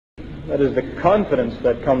that is, the confidence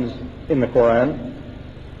that comes in the Quran,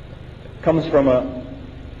 comes from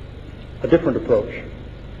a different approach.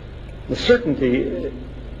 The certainty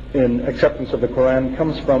in acceptance of the Quran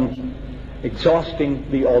comes from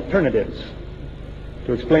exhausting the alternatives.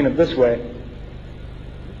 To explain it this way,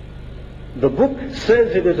 the book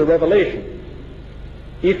says it is a revelation.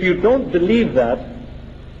 If you don't believe that,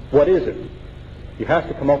 what is it? You have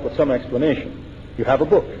to come up with some explanation. You have a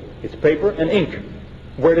book. It's paper and ink.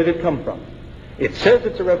 Where did it come from? It says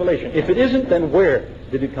it's a revelation. If it isn't, then where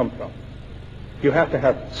did it come from? You have to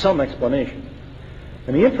have some explanation.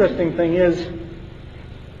 And the interesting thing is,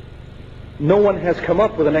 no one has come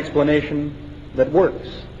up with an explanation that works.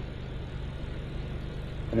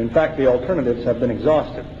 And in fact, the alternatives have been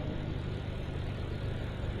exhausted,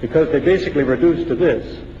 because they basically reduce to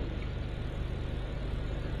this,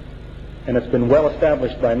 and it's been well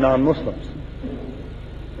established by non-Muslims.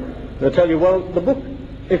 They'll tell you, well, the book,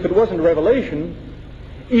 if it wasn't a revelation,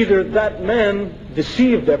 either that man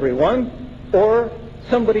deceived everyone or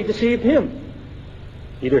somebody deceived him.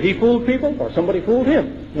 Either he fooled people or somebody fooled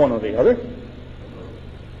him, one or the other.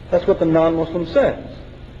 That's what the non-Muslim says.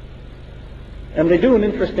 And they do an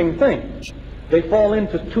interesting thing. They fall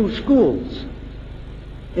into two schools,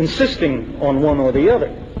 insisting on one or the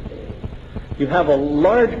other. You have a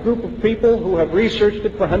large group of people who have researched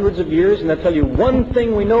it for hundreds of years, and they tell you one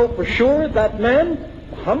thing we know for sure: that man,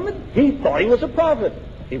 Muhammad, he thought he was a prophet.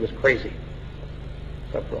 He was crazy.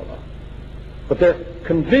 But they're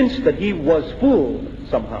convinced that he was fooled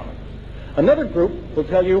somehow. Another group will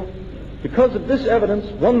tell you, because of this evidence,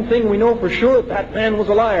 one thing we know for sure: that man was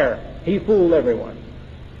a liar. He fooled everyone.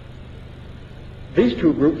 These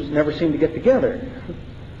two groups never seem to get together.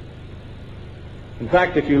 In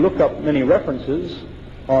fact, if you look up many references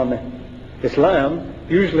on Islam,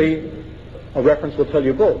 usually a reference will tell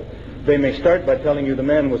you both. They may start by telling you the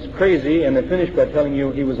man was crazy, and they finish by telling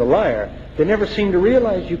you he was a liar. They never seem to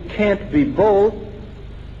realize you can't be both.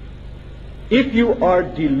 If you are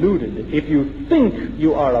deluded, if you think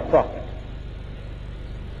you are a prophet,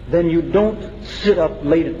 then you don't sit up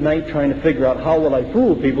late at night trying to figure out how will I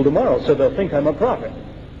fool people tomorrow so they'll think I'm a prophet.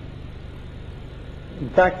 In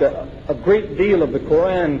fact, a great deal of the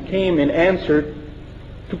Quran came in answer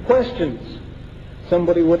to questions.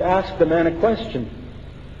 Somebody would ask the man a question,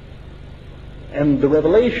 and the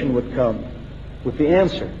revelation would come with the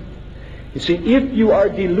answer. You see, if you are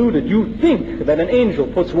deluded, you think that an angel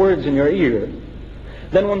puts words in your ear,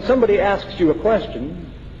 then when somebody asks you a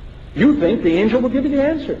question, you think the angel will give you the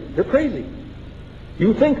answer. You're crazy.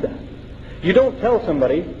 You think that. You don't tell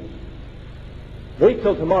somebody, wait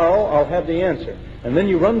till tomorrow, I'll have the answer. And then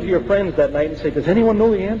you run to your friends that night and say, does anyone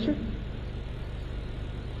know the answer?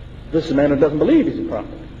 This is a man who doesn't believe he's a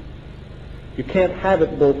prophet. You can't have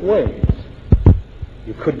it both ways.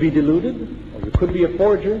 You could be deluded, or you could be a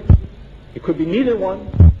forger. You could be neither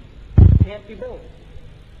one. You can't be both.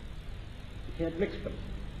 You can't mix them.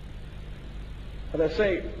 As I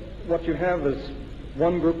say, what you have is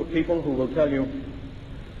one group of people who will tell you,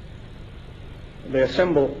 they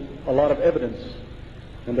assemble a lot of evidence,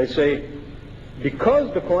 and they say,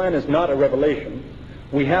 because the Quran is not a revelation,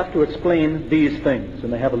 we have to explain these things.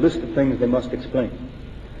 And they have a list of things they must explain.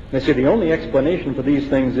 They say the only explanation for these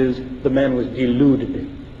things is the man was deluded.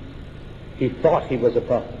 He thought he was a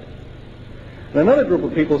prophet. And another group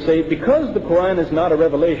of people say, because the Quran is not a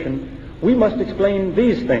revelation, we must explain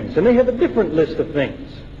these things. And they have a different list of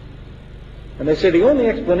things. And they say the only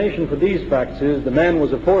explanation for these facts is the man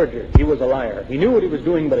was a forger. He was a liar. He knew what he was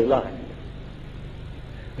doing, but he lied.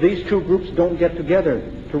 These two groups don't get together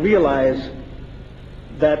to realize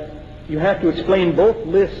that you have to explain both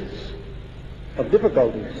lists of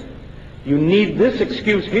difficulties. You need this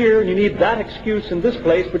excuse here, and you need that excuse in this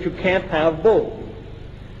place, but you can't have both.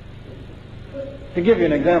 To give you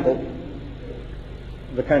an example,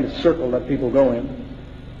 the kind of circle that people go in,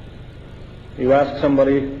 you ask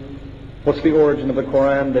somebody, what's the origin of the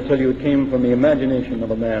Quran? They tell you it came from the imagination of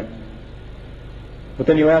a man. But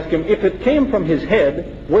then you ask him, if it came from his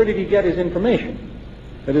head, where did he get his information?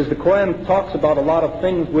 That is, the Quran talks about a lot of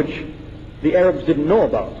things which the Arabs didn't know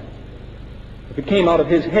about. If it came out of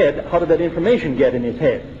his head, how did that information get in his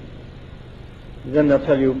head? Then they'll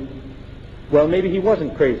tell you, well, maybe he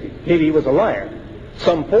wasn't crazy. Maybe he was a liar.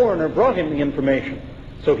 Some foreigner brought him the information,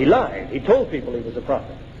 so he lied. He told people he was a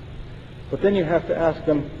prophet. But then you have to ask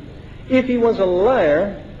them, if he was a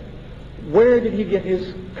liar, where did he get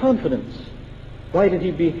his confidence? Why did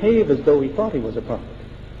he behave as though he thought he was a prophet?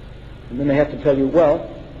 And then they have to tell you,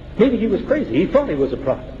 well, maybe he was crazy. He thought he was a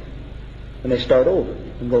prophet. And they start over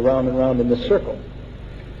and go round and round in this circle.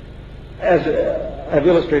 As I've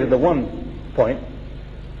illustrated the one point,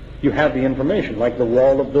 You have the information, like the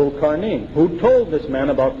wall of Dhul Qarnayn. Who told this man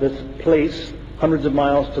about this place hundreds of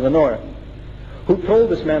miles to the north? Who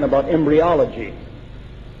told this man about embryology?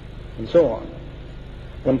 And so on.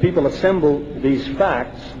 When people assemble these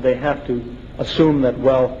facts, they have to assume that,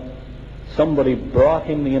 well, somebody brought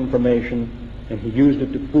him the information and he used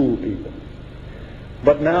it to fool people.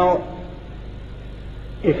 But now,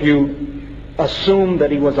 if you assume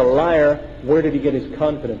that he was a liar, where did he get his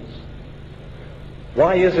confidence?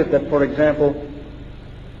 Why is it that, for example,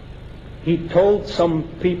 he told some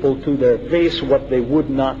people to their face what they would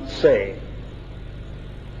not say?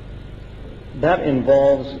 That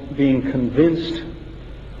involves being convinced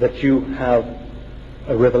that you have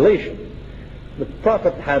a revelation. The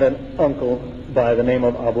Prophet had an uncle by the name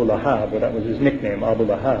of Abu Lahab, that was his nickname, Abu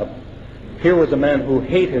Lahab. Here was a man who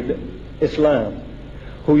hated Islam,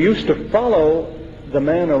 who used to follow the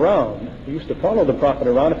man around. He used to follow the Prophet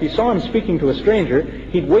around. If he saw him speaking to a stranger,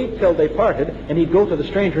 he'd wait till they parted, and he'd go to the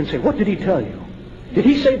stranger and say, "What did he tell you? Did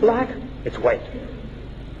he say black? It's white."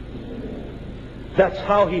 That's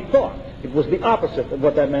how he thought. It was the opposite of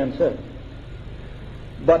what that man said.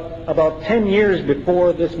 But about 10 years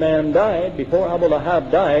before this man died, before Abu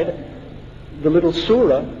Lahab died, the little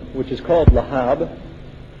surah, which is called Lahab,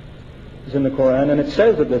 is in the Quran, and it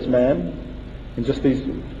says of this man, in just these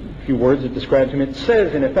few words it describes him, it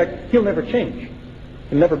says, in effect, he'll never change.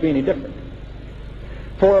 He'll never be any different.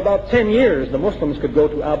 For about 10 years, the Muslims could go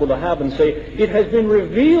to Abu Lahab and say, "It has been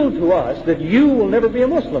revealed to us that you will never be a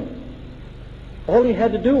Muslim." All he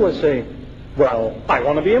had to do was say, "Well, I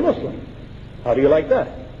want to be a Muslim. How do you like that?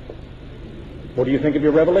 What do you think of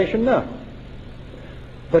your revelation now?"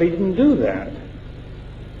 But he didn't do that.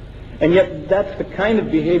 And yet that's the kind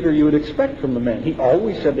of behavior you would expect from the man. He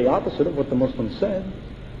always said the opposite of what the Muslims said.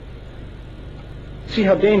 See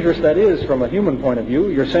how dangerous that is from a human point of view.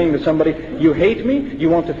 You're saying to somebody, "You hate me? You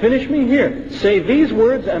want to finish me? Here, say these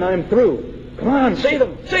words and I'm through. Come on, say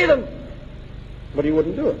them, say them." But he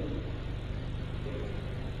wouldn't do it.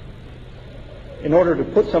 In order to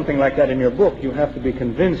put something like that in your book, you have to be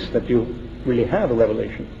convinced that you really have a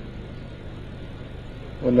revelation.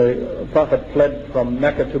 When the Prophet fled from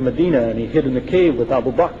Mecca to Medina and he hid in the cave with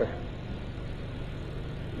Abu Bakr,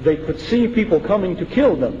 they could see people coming to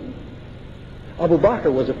kill them. Abu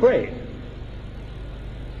Bakr was afraid.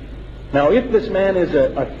 Now, if this man is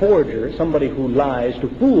a forger, somebody who lies to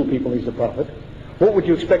fool people, he's the Prophet, what would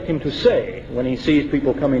you expect him to say when he sees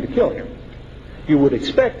people coming to kill him? You would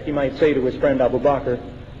expect he might say to his friend Abu Bakr,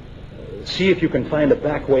 "See if you can find a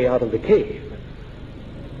back way out of the cave."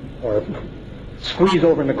 Or squeeze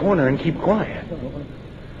over in the corner and keep quiet.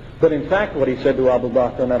 But in fact, what he said to Abu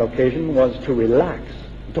Bakr on that occasion was to relax.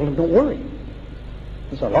 He told him, "Don't worry.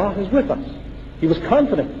 Allah is with us." He was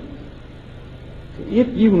confident. If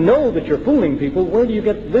you know that you're fooling people, where do you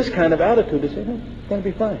get this kind of attitude to say, "No, it's going to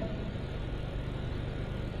be fine"?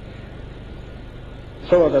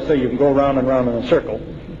 So, as I say, you can go round and round in a circle,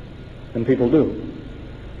 and people do.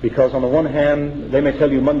 Because on the one hand, they may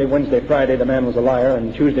tell you Monday, Wednesday, Friday the man was a liar,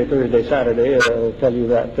 and Tuesday, Thursday, Saturday they'll tell you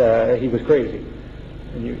that he was crazy.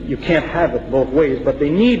 And you can't have it both ways, but they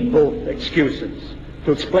need both excuses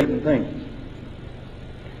to explain things.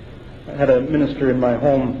 I had a minister in my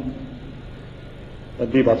home,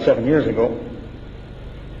 that'd be about 7 years ago,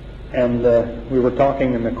 and we were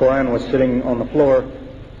talking, and the Quran was sitting on the floor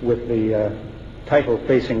with the title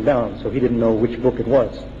facing down, so he didn't know which book it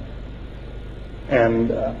was.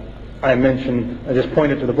 And I just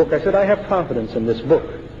pointed to the book. I said, "I have confidence in this book."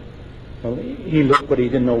 Well, he looked, but he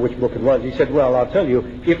didn't know which book it was. He said, "Well, I'll tell you,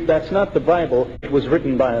 if that's not the Bible, it was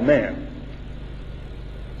written by a man."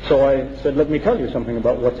 So I said, "Let me tell you something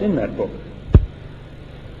about what's in that book."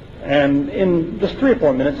 And in just 3 or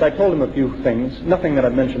 4 minutes, I told him a few things, nothing that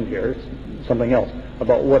I've mentioned here, it's something else,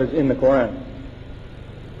 about what is in the Quran.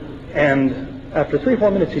 And after 3 or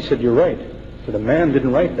 4 minutes, he said, "You're right." He said, "A man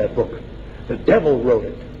didn't write that book. The devil wrote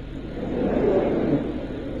it."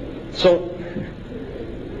 So,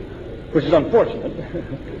 which is unfortunate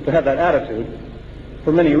to have that attitude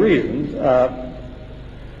for many reasons.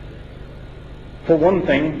 For one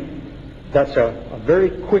thing, that's a very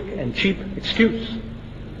quick and cheap excuse.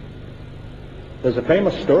 There's a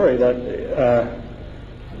famous story that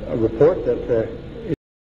a report that